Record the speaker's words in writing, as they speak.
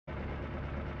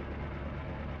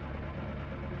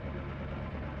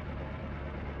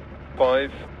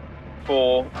5,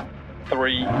 4,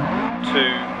 3, 2, 1,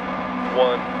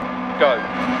 go.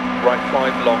 Right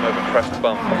 5 long over crest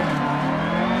bump.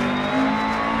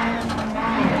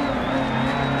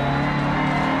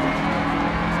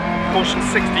 Caution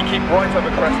 60, keep right over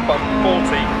crest bump,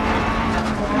 40.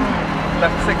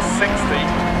 Left 6, 60.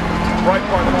 Right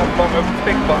 5 half long over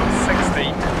big bump,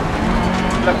 60.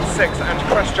 Left 6 and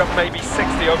crest jump maybe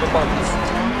 60 over bumps.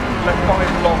 Left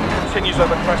 5 long, continues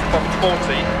over crest bump,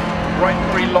 40. Right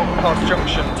 3 long past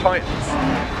junction, tightens.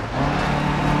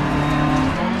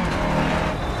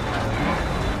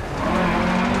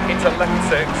 Into left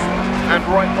 6 and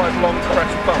right 5 long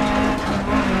crest bump.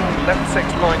 Left 6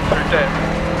 line through dead.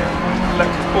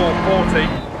 Left 4, 40.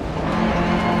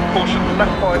 Caution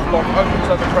left 5 long, opens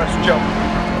over crest jump.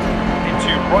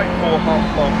 Into right 4 half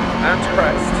long and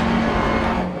crest.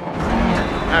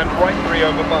 And right 3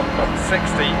 over bump,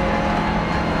 60.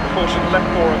 Caution left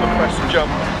 4 over crest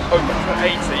jump, open for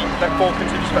 80. Left 4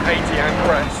 continues for 80 and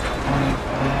crest.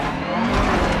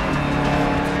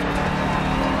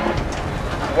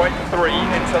 Right 3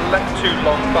 into left 2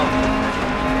 long bump.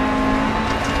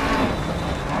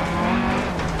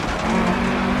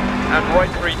 And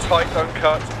right 3 tight, don't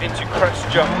cut, into crest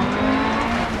jump.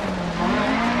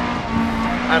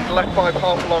 And left 5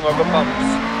 half long over bumps.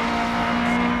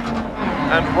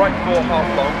 And right 4 half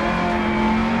long.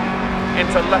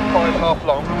 Into left 5 half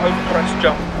long, over crest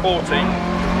jump, 40.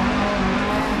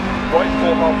 Right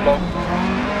 4 half long.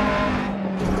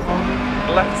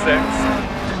 Left 6.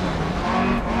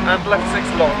 And left 6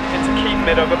 long, into keep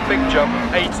mid over big jump,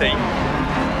 80.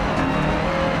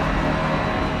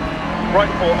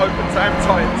 Right 4 opens and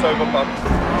tightens over bump.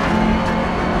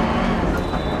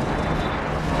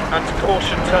 And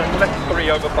caution turn left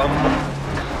 3 over bump.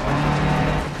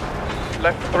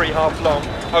 Left 3 half long,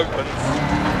 opens.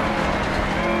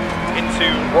 Into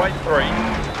right 3.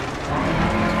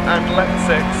 And left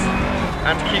 6.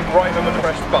 And keep right over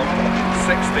crest bump,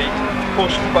 60.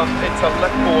 Caution bump into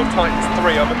left 4, tightens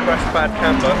 3 over crest bad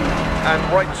camber. And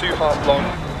right 2 half long.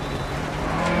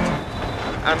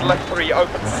 And left 3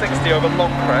 opens 60 over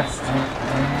long crest.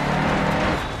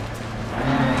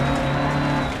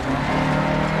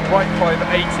 Right 5,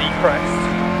 80 crest.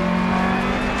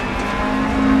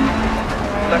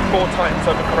 Left 4 tightens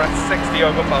over crest, 60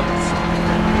 over bumps.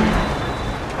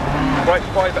 Right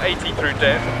 5, 80 through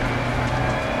dip.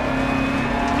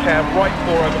 Care, right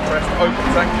 4 over crest,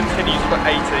 opens and continues for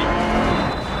 80.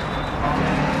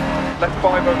 Left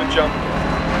 5 over jump.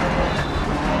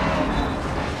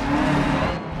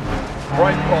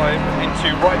 Right 5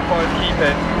 into right 5 keep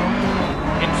in.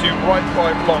 Into right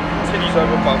 5 long, continues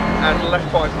over bump. And left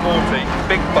 5 40,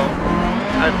 big bump.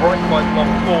 And right 5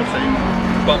 long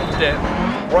 40, bump dip.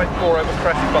 Right 4 over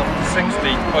crest bump, 60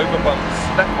 over bumps.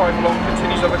 Left 5 long,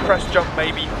 continues over crest jump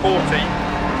maybe 40.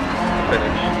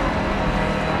 Finish.